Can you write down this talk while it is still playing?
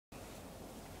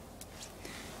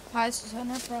Hi, this is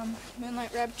Hunter from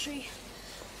Moonlightrabbitry.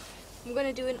 I'm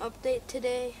going to do an update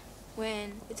today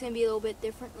when it's going to be a little bit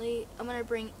differently. I'm going to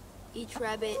bring each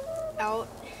rabbit out,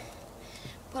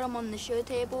 put them on the show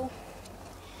table,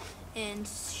 and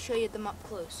show you them up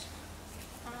close.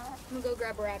 I'm going to go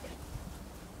grab a rabbit.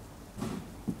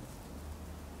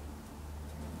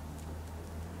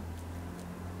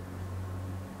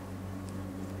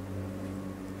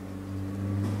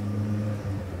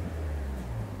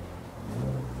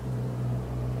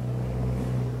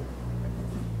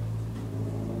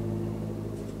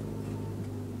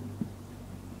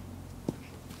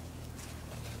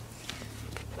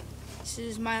 This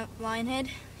is my linehead.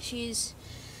 She's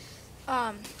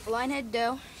a linehead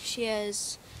doe. She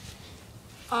has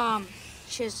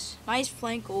nice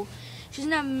flankle. She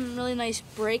doesn't have a really nice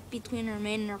break between her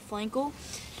mane and her flankle,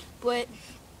 but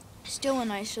still a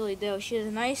nice silly doe. She has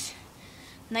a nice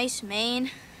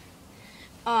mane.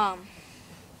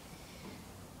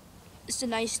 It's a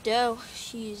nice doe.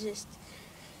 She just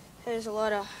has a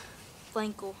lot of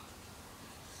flankle.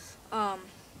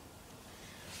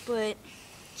 But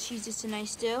she's just a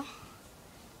nice doe.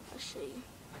 I'll show you.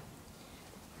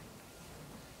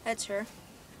 That's her.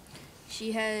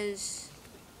 She has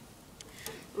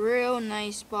real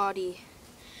nice body,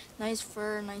 nice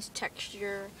fur, nice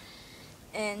texture,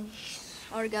 and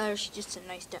altogether she's just a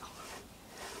nice doe.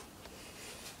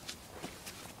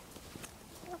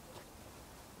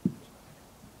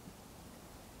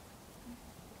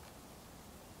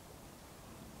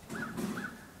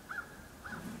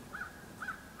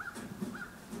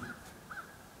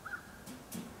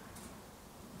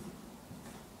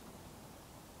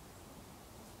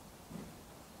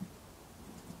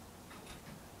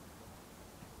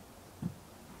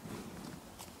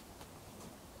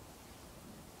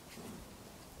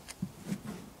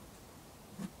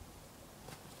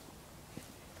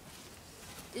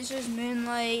 This is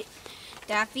Moonlight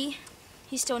Daffy.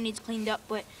 He still needs cleaned up,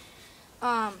 but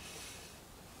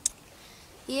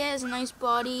he has a nice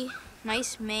body,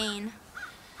 nice mane,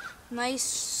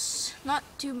 nice, not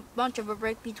too much of a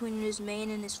break between his mane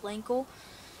and his flankle.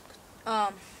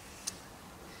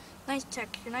 Nice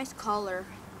texture, nice color.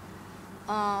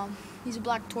 He's a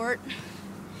black tort.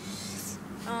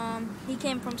 He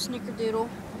came from Snickerdoodle,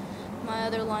 my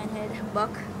other linehead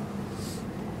buck.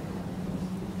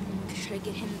 Should I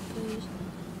get him the pose?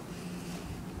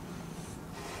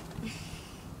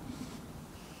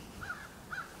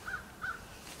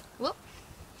 Whoop!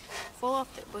 Fall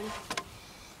off there, buddy.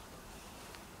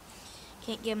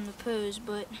 Can't get him the pose,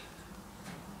 but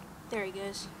there he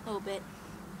goes. A little bit.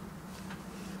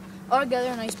 Altogether,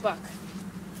 a nice buck.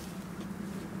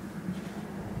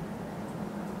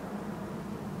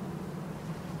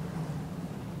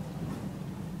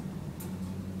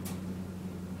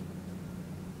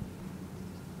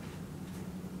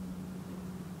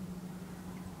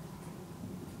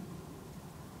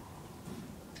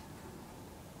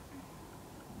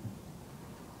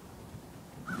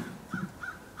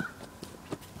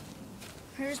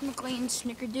 Here's McLean's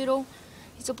Snickerdoodle.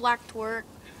 He's a black tort.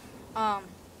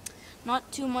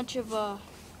 Not too much of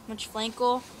much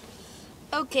flankle.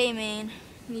 Okay, man.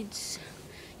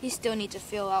 He still needs to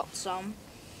fill out some,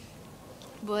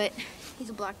 but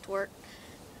he's a black tort.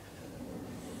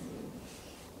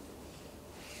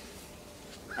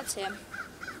 That's him.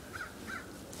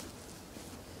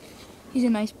 He's a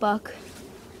nice buck.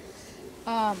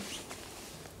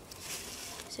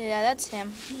 So yeah, that's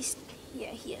him. He's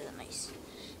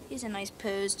a nice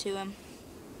pose to him.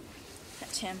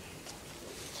 That's him.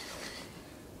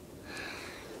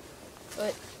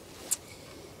 But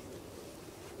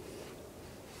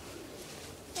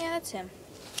yeah, that's him.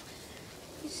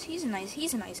 He's a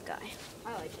nice guy.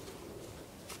 I like it.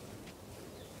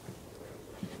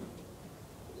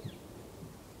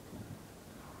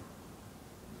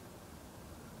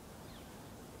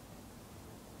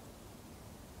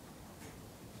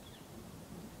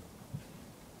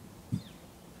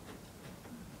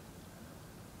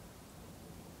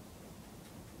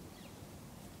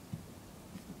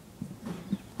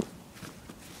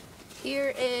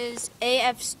 Here is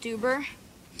AF Stuber.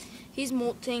 He's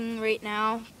molting right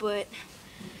now, but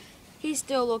he's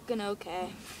still looking okay.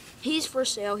 He's for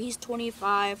sale. He's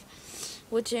 25,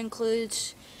 which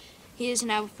includes he doesn't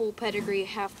have a full pedigree,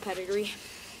 half pedigree.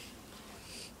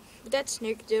 But that's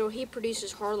Snickerdoodle. He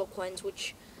produces Harlequins,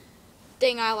 which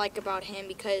thing I like about him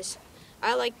because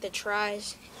I like the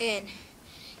tries, and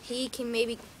he can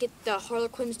maybe get the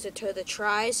Harlequins to the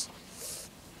tries,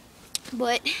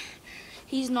 but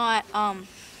he's not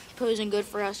posing good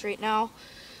for us right now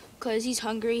because he's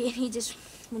hungry and he just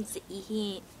wants to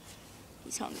eat.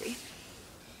 He's hungry.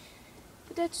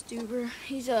 But that's Stuber.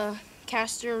 He's a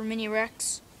Castor Mini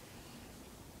Rex.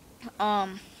 Yeah,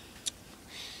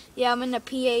 I'm in the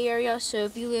PA area, so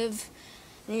if you live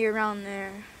near around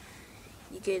there,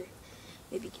 you could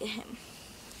maybe get him.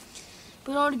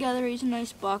 But altogether, he's a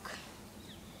nice buck.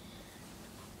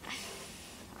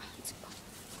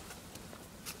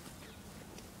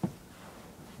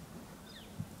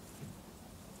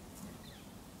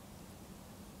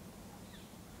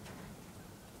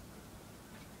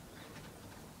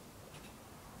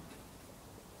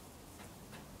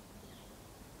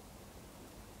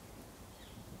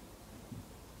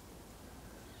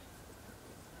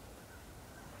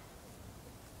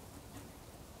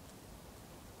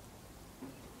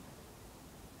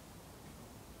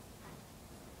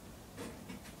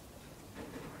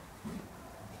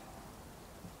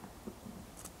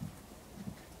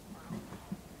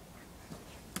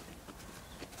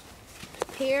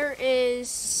 Here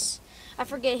is, I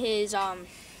forget his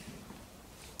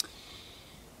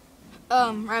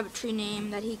rabbitry name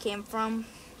that he came from,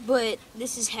 but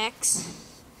this is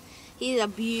Hex. He's a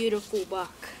beautiful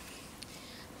buck.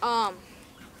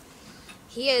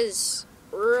 He has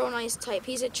real nice type.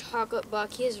 He's a chocolate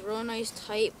buck. He has real nice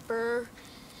type fur,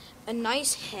 a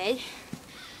nice head.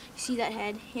 See that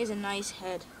head? He has a nice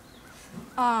head.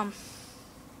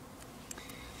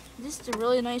 This is a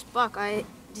really nice buck. I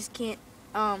just can't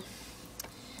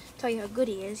tell you how good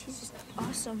he is. He's just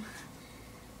awesome.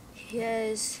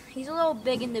 He's a little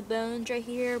big in the bones right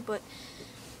here, but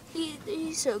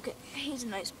he's okay. He's a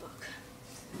nice buck.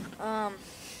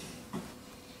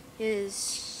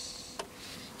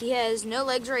 He has no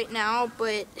legs right now,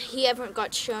 but he haven't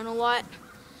got shown a lot.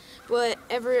 But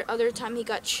every other time he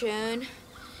got shown,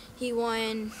 he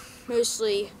won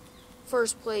mostly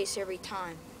first place every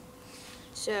time.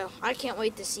 So I can't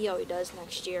wait to see how he does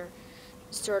next year,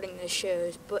 starting the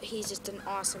shows. But he's just an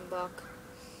awesome buck.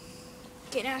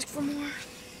 Can't ask for more.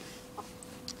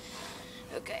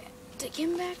 Okay, take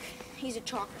him back. He's a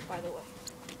chocolate, by the way.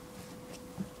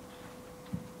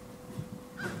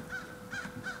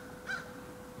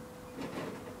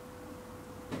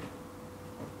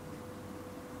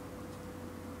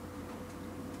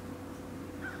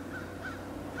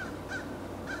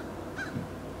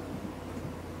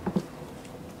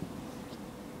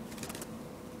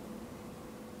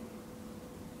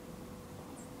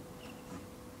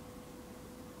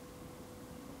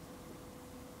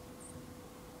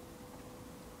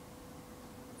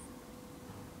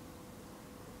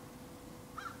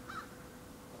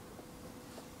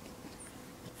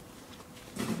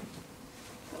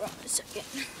 Hold on a second.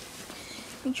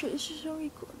 Make sure this is all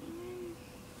recording.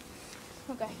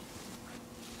 Okay.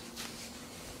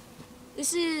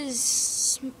 This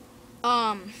is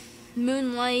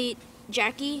Moonlight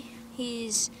Jackie.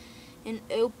 He's an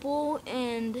opal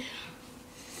and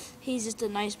he's just a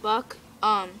nice buck.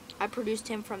 I produced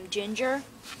him from Ginger.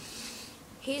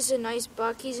 He's a nice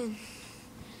buck. He's an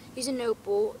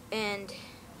opal and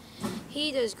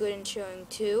he does good in showing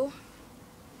too.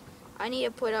 I need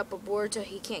to put up a board so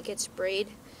he can't get sprayed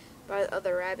by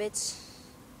other rabbits.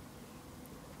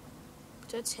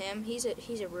 That's him. He's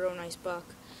a real nice buck.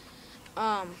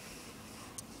 I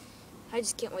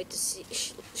just can't wait to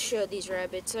show these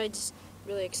rabbits. I'm just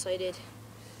really excited.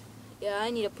 Yeah,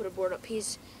 I need to put a board up.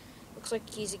 Looks like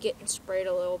he's getting sprayed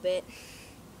a little bit,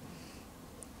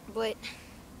 but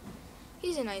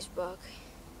he's a nice buck.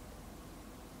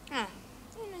 He's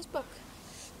a nice buck.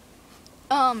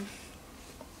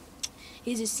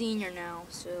 He's a senior now,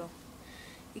 so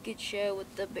you could show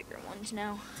with the bigger ones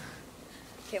now.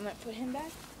 Okay, I'm gonna put him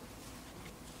back.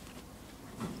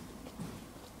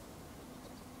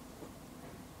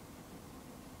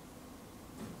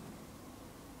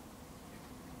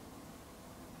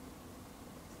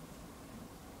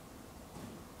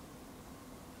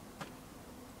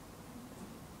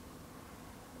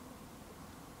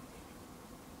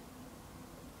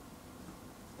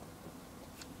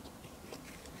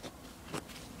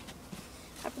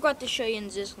 I forgot to show you in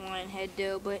this line head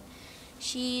though, but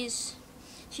she's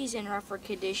in rougher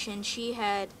condition. She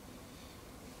had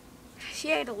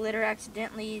a litter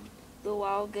accidentally a little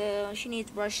while ago. She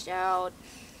needs brushed out.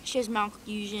 She has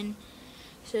malconfusion,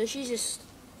 so she's just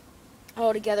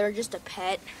altogether just a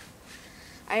pet.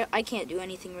 I can't do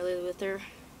anything really with her.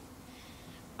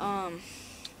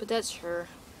 But that's her.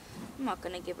 I'm not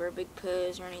gonna give her a big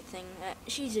pose or anything.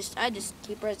 I just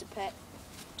keep her as a pet.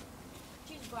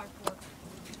 She's a black fork.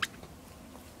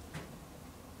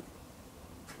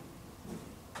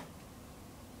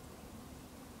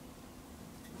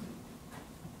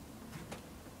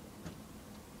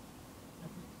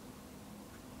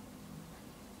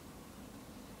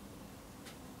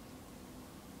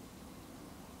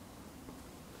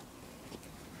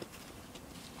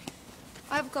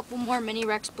 have a couple more mini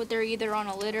wrecks, but they're either on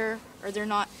a litter or they're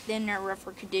not in their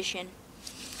rougher condition.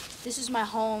 This is my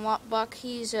home lot buck.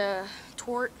 He's a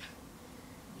tort.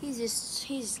 He's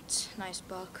a nice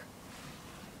buck.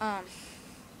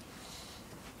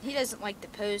 He doesn't like to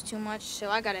pose too much,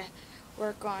 so I gotta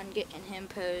work on getting him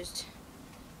posed.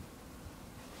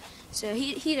 So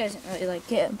he doesn't really like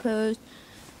getting posed,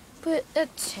 but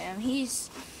that's him. He's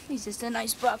just a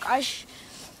nice buck. I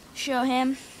show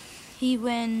him. He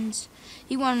won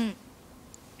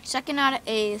 2nd out of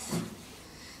 8th,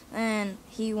 and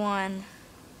he won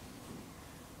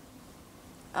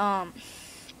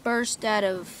first out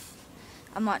of,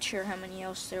 I'm not sure how many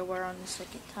else there were on the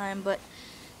second time, but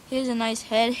he has a nice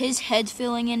head. His head's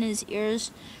filling in, his ears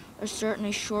are starting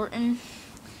to shorten,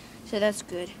 so that's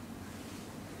good.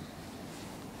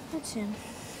 That's him.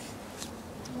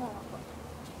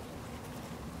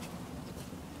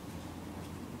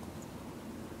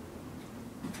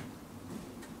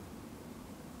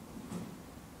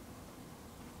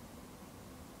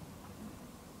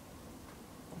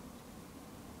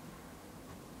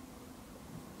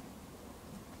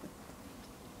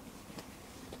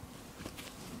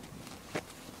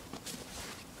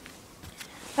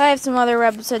 I have some other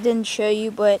rabbits I didn't show you,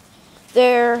 but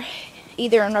they're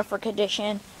either in rougher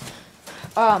condition.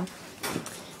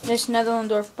 This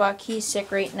Netherlandorf buck, he's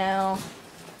sick right now.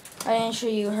 I didn't show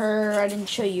you her. I didn't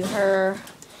show you her.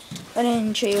 I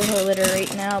didn't show you her litter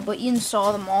right now, but you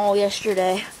saw them all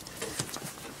yesterday.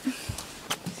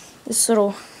 This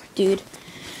little dude,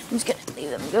 I'm just gonna leave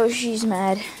them go. She's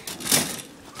mad.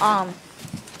 I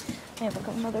have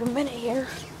another minute here.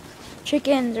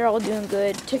 Chickens are all doing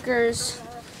good. Tickers.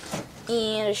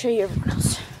 And I'll show you everyone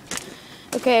else.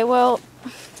 Okay, well,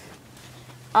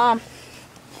 have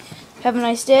a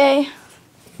nice day.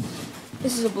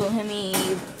 This is a blue Hemi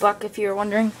buck, if you're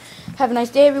wondering. Have a nice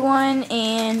day, everyone,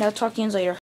 and I'll talk to you later.